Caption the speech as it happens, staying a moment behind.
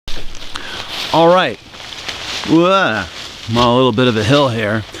All right. Whoa. I'm on a little bit of a hill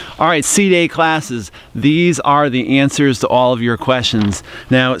here. All right, C-Day classes. These are the answers to all of your questions.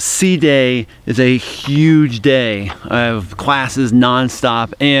 Now, C-Day is a huge day. I have classes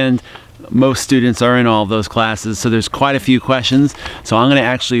nonstop, and most students are in all of those classes, so there's quite a few questions. So I'm gonna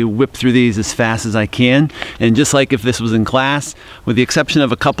actually whip through these as fast as I can. And just like if this was in class, with the exception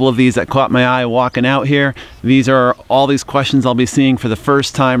of a couple of these that caught my eye walking out here, these are all these questions I'll be seeing for the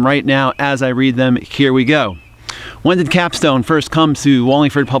first time right now as I read them. Here we go. When did Capstone first come to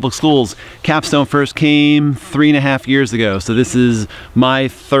Wallingford Public Schools? Capstone first came 3.5 years ago, so this is my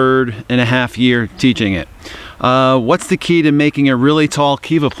 3.5 year teaching it. What's the key to making a really tall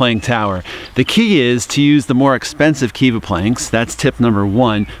kiva plank tower? The key is to use the more expensive kiva planks. That's tip number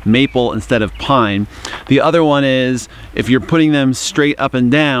 1, maple instead of pine. The other one is, if you're putting them straight up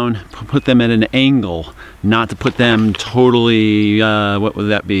and down, put them at an angle, not to put them totally, what would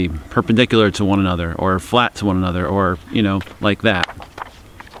that be, perpendicular to one another, or flat to one another, or, you know, like that.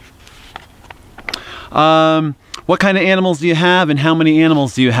 What kind of animals do you have, and how many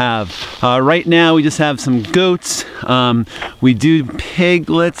animals do you have? Right now we just have some goats. We do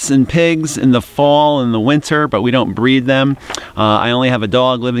piglets and pigs in the fall and the winter, but we don't breed them. I only have a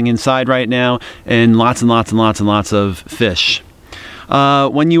dog living inside right now, and lots and lots and lots and lots of fish.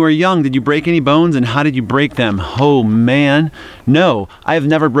 When you were young, did you break any bones, and how did you break them? Oh man, no, I have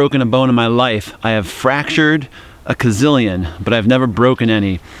never broken a bone in my life. I have fractured a gazillion, but I've never broken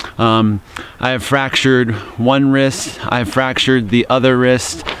any. I have fractured one wrist, I've fractured the other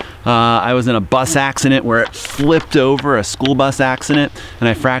wrist. I was in a bus accident where it flipped over, a school bus accident, and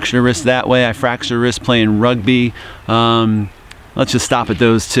I fractured a wrist that way. I fractured a wrist playing rugby. Let's just stop at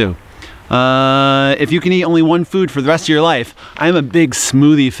those two. If you can eat only one food for the rest of your life, I'm a big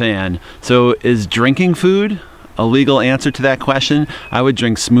smoothie fan. So is drinking food a legal answer to that question? I would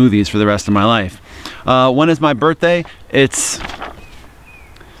drink smoothies for the rest of my life. When is my birthday? It's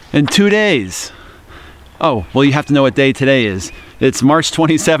in 2 days. Oh, well, you have to know what day today is. It's March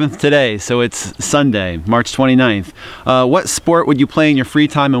 27th today, so it's Sunday, March 29th. What sport would you play in your free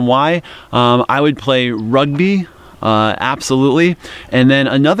time, and why? I would play rugby. Absolutely. And then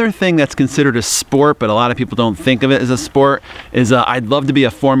another thing that's considered a sport, but a lot of people don't think of it as a sport, is I'd love to be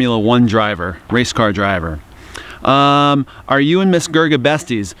a Formula 1 driver, race car driver. Are you and Miss Gurga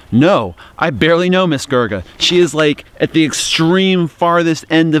besties? No, I barely know Miss Gurga. She is like at the extreme farthest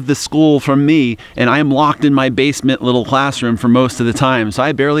end of the school from me, and I am locked in my basement little classroom for most of the time, so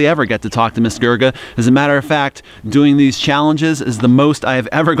I barely ever get to talk to Miss Gurga. As a matter of fact, doing these challenges is the most I have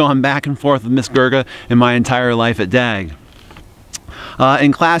ever gone back and forth with Miss Gurga in my entire life at DAG.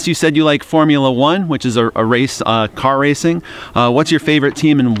 In class, you said you like Formula 1, which is a race, car racing. What's your favorite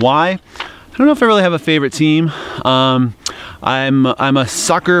team and why? I don't know if I really have a favorite team. I'm a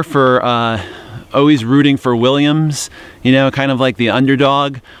sucker for always rooting for Williams, you know, kind of like the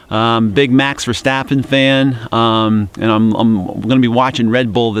underdog. Big Max Verstappen fan, and I'm going to be watching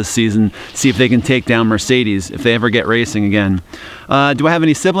Red Bull this season, see if they can take down Mercedes if they ever get racing again. Do I have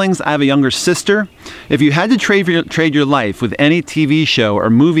any siblings? I have a younger sister. If you had to trade your life with any TV show or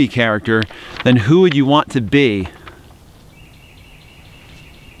movie character, then who would you want to be?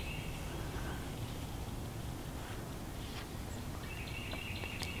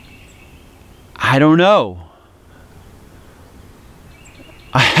 I don't know.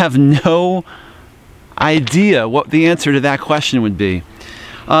 I have no idea what the answer to that question would be.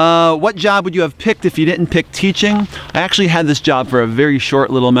 What job would you have picked if you didn't pick teaching? I actually had this job for a very short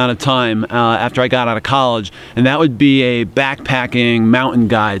little amount of time after I got out of college, and that would be a backpacking mountain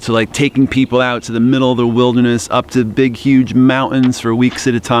guide. So like taking people out to the middle of the wilderness, up to big huge mountains for weeks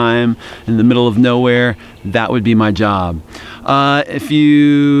at a time in the middle of nowhere. That would be my job. What's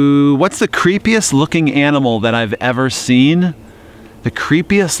the creepiest looking animal that I've ever seen? The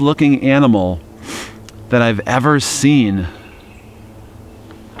creepiest looking animal that I've ever seen.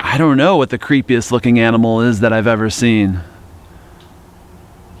 I don't know what the creepiest looking animal is that I've ever seen.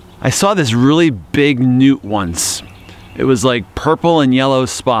 I saw this really big newt once. It was like purple and yellow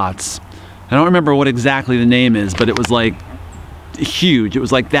spots. I don't remember what exactly the name is, but it was like huge. It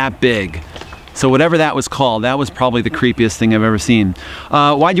was like that big. So whatever that was called, that was probably the creepiest thing I've ever seen.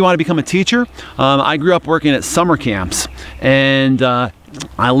 Why do you want to become a teacher? I grew up working at summer camps, and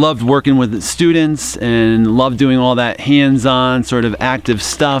I loved working with the students and loved doing all that hands-on sort of active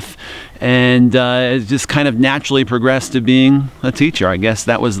stuff, and it just kind of naturally progressed to being a teacher. I guess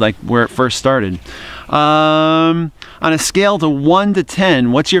that was like where it first started. On a scale to 1 to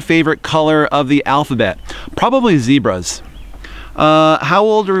 10, what's your favorite color of the alphabet? Probably zebras. How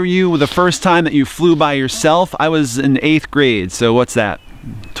old were you the first time that you flew by yourself? I was in 8th grade, so what's that?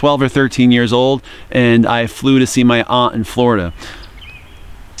 12 or 13 years old, and I flew to see my aunt in Florida.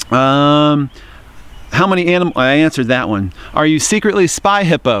 How many animals? I answered that one. Are you secretly Spy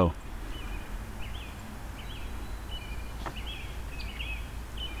Hippo?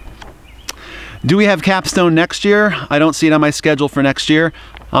 Do we have capstone next year? I don't see it on my schedule for next year.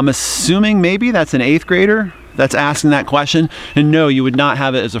 I'm assuming maybe that's an 8th grader that's asking that question. And no, you would not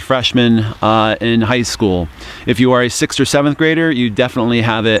have it as a freshman in high school. If you are a 6th or 7th grader, you definitely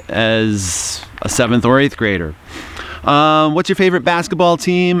have it as a 7th or 8th grader. What's your favorite basketball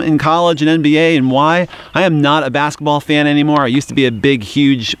team in college and NBA, and why? I am not a basketball fan anymore. I used to be a big,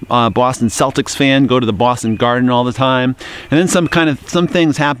 huge Boston Celtics fan, go to the Boston Garden all the time. And then some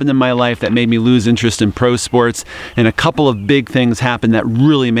things happened in my life that made me lose interest in pro sports, and a couple of big things happened that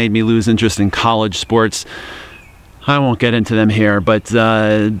really made me lose interest in college sports. I won't get into them here, but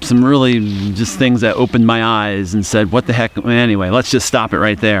some really just things that opened my eyes and said, what the heck? Anyway, let's just stop it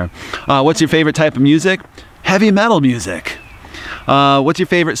right there. What's your favorite type of music? Heavy metal music. What's your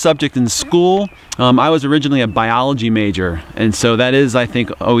favorite subject in school? I was originally a biology major, and so that is, I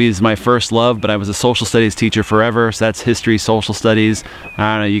think, always my first love, but I was a social studies teacher forever, so that's history, social studies.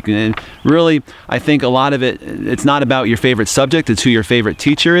 I don't know, you can really, I think a lot of it's not about your favorite subject, it's who your favorite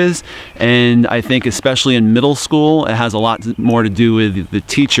teacher is, and I think especially in middle school, it has a lot more to do with the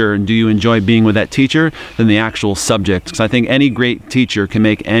teacher, and do you enjoy being with that teacher, than the actual subject. Because I think any great teacher can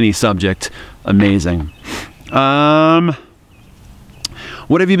make any subject amazing.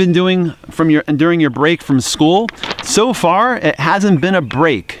 What have you been doing during your break from school? So far, it hasn't been a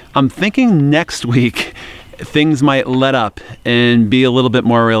break. I'm thinking next week things might let up and be a little bit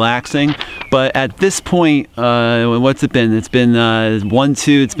more relaxing. But at this point, what's it been? It's been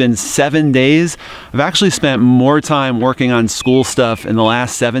it's been 7 days. I've actually spent more time working on school stuff in the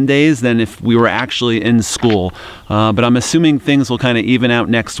last 7 days than if we were actually in school. But I'm assuming things will kind of even out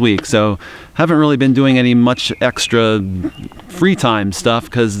next week. So haven't really been doing any much extra free time stuff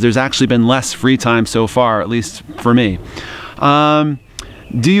because there's actually been less free time so far, at least for me.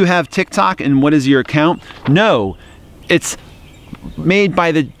 Do you have TikTok, and what is your account? No, it's made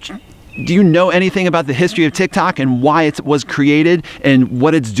by the... Do you know anything about the history of TikTok and why it was created and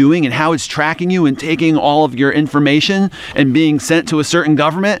what it's doing and how it's tracking you and taking all of your information and being sent to a certain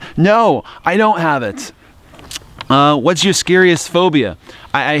government? No, I don't have it. What's your scariest phobia?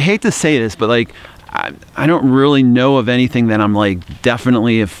 I hate to say this, but like, I don't really know of anything that I'm like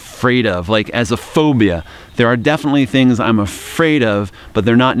definitely afraid of, like as a phobia. There are definitely things I'm afraid of, but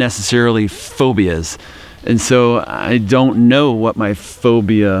they're not necessarily phobias. And so I don't know what my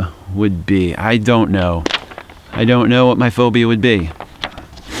phobia would be. I don't know. I don't know what my phobia would be.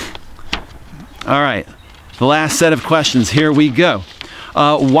 All right, the last set of questions, here we go.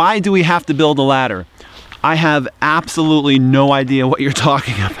 Why do we have to build a ladder? I have absolutely no idea what you're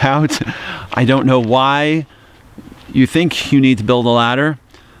talking about. I don't know why you think you need to build a ladder.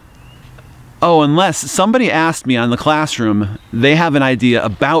 Oh, unless somebody asked me on the classroom, they have an idea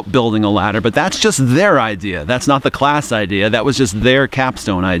about building a ladder, but that's just their idea. That's not the class idea. That was just their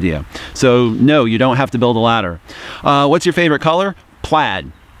capstone idea. So no, you don't have to build a ladder. What's your favorite color?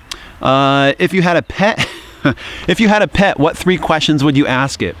 Plaid. If you had a pet, what 3 questions would you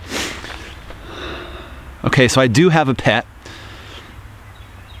ask it? Okay, so I do have a pet.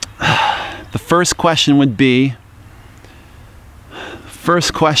 The first question would be,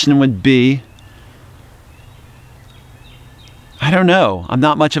 I don't know. I'm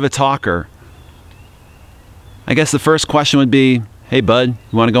not much of a talker. I guess the first question would be, hey bud,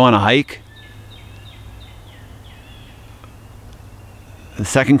 you want to go on a hike? The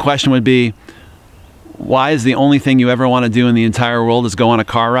second question would be, why is the only thing you ever want to do in the entire world is go on a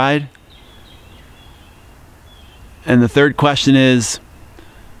car ride? And the third question is,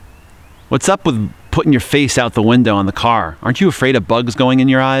 what's up with putting your face out the window on the car? Aren't you afraid of bugs going in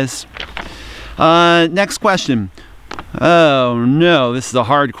your eyes? Next question. Oh no, this is a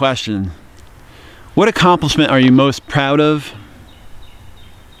hard question. What accomplishment are you most proud of?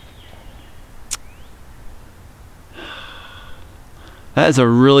 That is a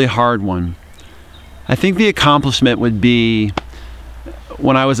really hard one. I think the accomplishment would be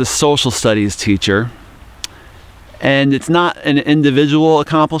when I was a social studies teacher. And it's not an individual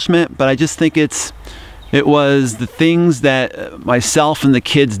accomplishment, but I just think it was the things that myself and the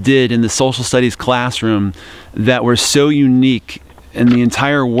kids did in the social studies classroom that were so unique in the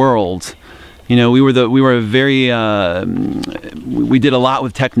entire world. You know, we were a very, we did a lot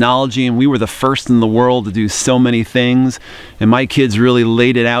with technology, and we were the first in the world to do so many things. And my kids really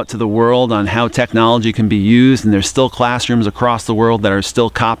laid it out to the world on how technology can be used, and there's still classrooms across the world that are still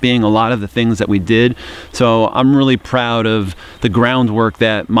copying a lot of the things that we did. So I'm really proud of the groundwork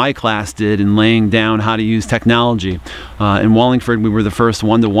that my class did in laying down how to use technology. In Wallingford, we were the first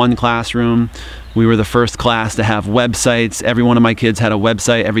one-to-one classroom. We were the first class to have websites. Every one of my kids had a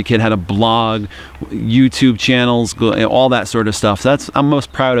website. Every kid had a blog, YouTube channels, all that sort of stuff. So I'm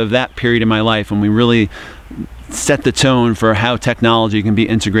most proud of that period in my life when we really set the tone for how technology can be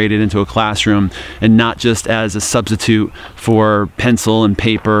integrated into a classroom and not just as a substitute for pencil and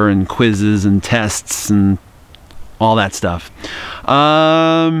paper and quizzes and tests and all that stuff.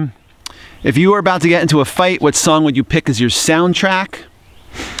 If you were about to get into a fight, what song would you pick as your soundtrack?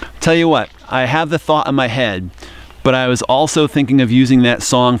 Tell you what, I have the thought in my head, but I was also thinking of using that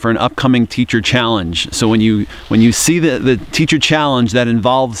song for an upcoming teacher challenge. So when you see the teacher challenge that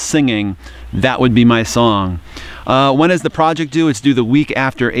involves singing, that would be my song. When is the project due? It's due the week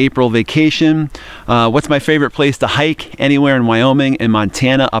after April vacation. What's my favorite place to hike? Anywhere in Wyoming and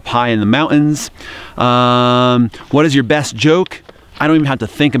Montana, up high in the mountains. What is your best joke? I don't even have to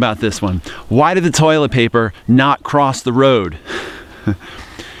think about this one. Why did the toilet paper not cross the road?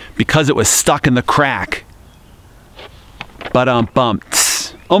 Because it was stuck in the crack. Bump.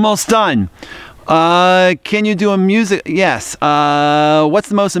 Almost done. Can you do a music? Yes. What's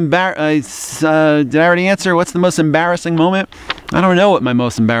the most did I already answer? What's the most embarrassing moment? I don't know what my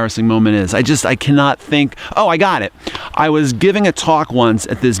most embarrassing moment is. I cannot think. Oh, I got it. I was giving a talk once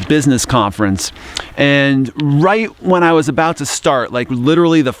at this business conference, and right when I was about to start, like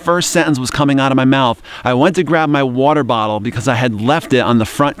literally the first sentence was coming out of my mouth, I went to grab my water bottle because I had left it on the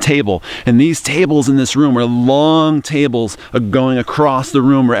front table. And these tables in this room were long tables going across the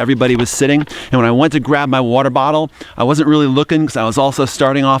room where everybody was sitting. And when I went to grab my water bottle, I wasn't really looking because I was also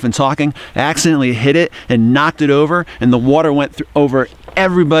starting off and talking. I accidentally hit it and knocked it over, and the water went over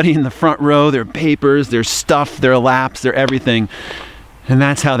everybody in the front row, their papers, their stuff, their laps, their everything. And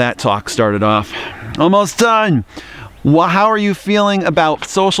that's how that talk started off. Almost done. Well, how are you feeling about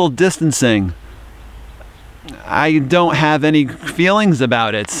social distancing? I don't have any feelings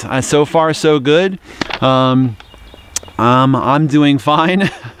about it. So far, so good. I'm doing fine.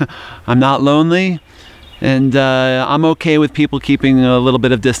 I'm not lonely. And I'm okay with people keeping a little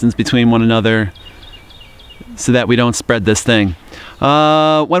bit of distance between one another so that we don't spread this thing.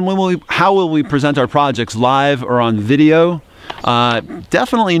 How will we present our projects, live or on video?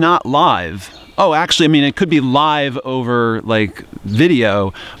 Definitely not live. Oh, actually, I mean, it could be live over like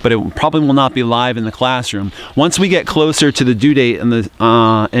video, but it probably will not be live in the classroom. Once we get closer to the due date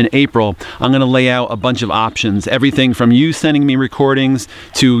in April, I'm going to lay out a bunch of options. Everything from you sending me recordings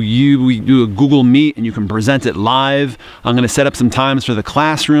to we do a Google Meet and you can present it live. I'm going to set up some times for the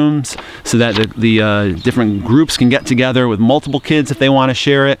classrooms so that the different groups can get together with multiple kids if they want to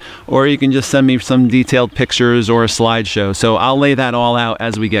share it, or you can just send me some detailed pictures or a slideshow. So I'll lay that all out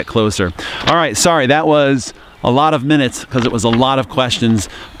as we get closer. All right, sorry, that was a lot of minutes because it was a lot of questions,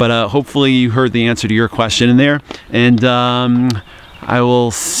 but hopefully you heard the answer to your question in there. And I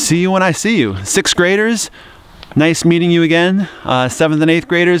will see you when I see you. 6th graders, nice meeting you again. 7th and 8th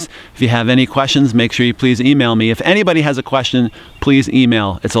graders, if you have any questions, make sure you please email me. If anybody has a question, please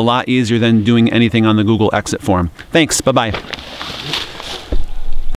email. It's a lot easier than doing anything on the Google Exit form. Thanks, bye-bye.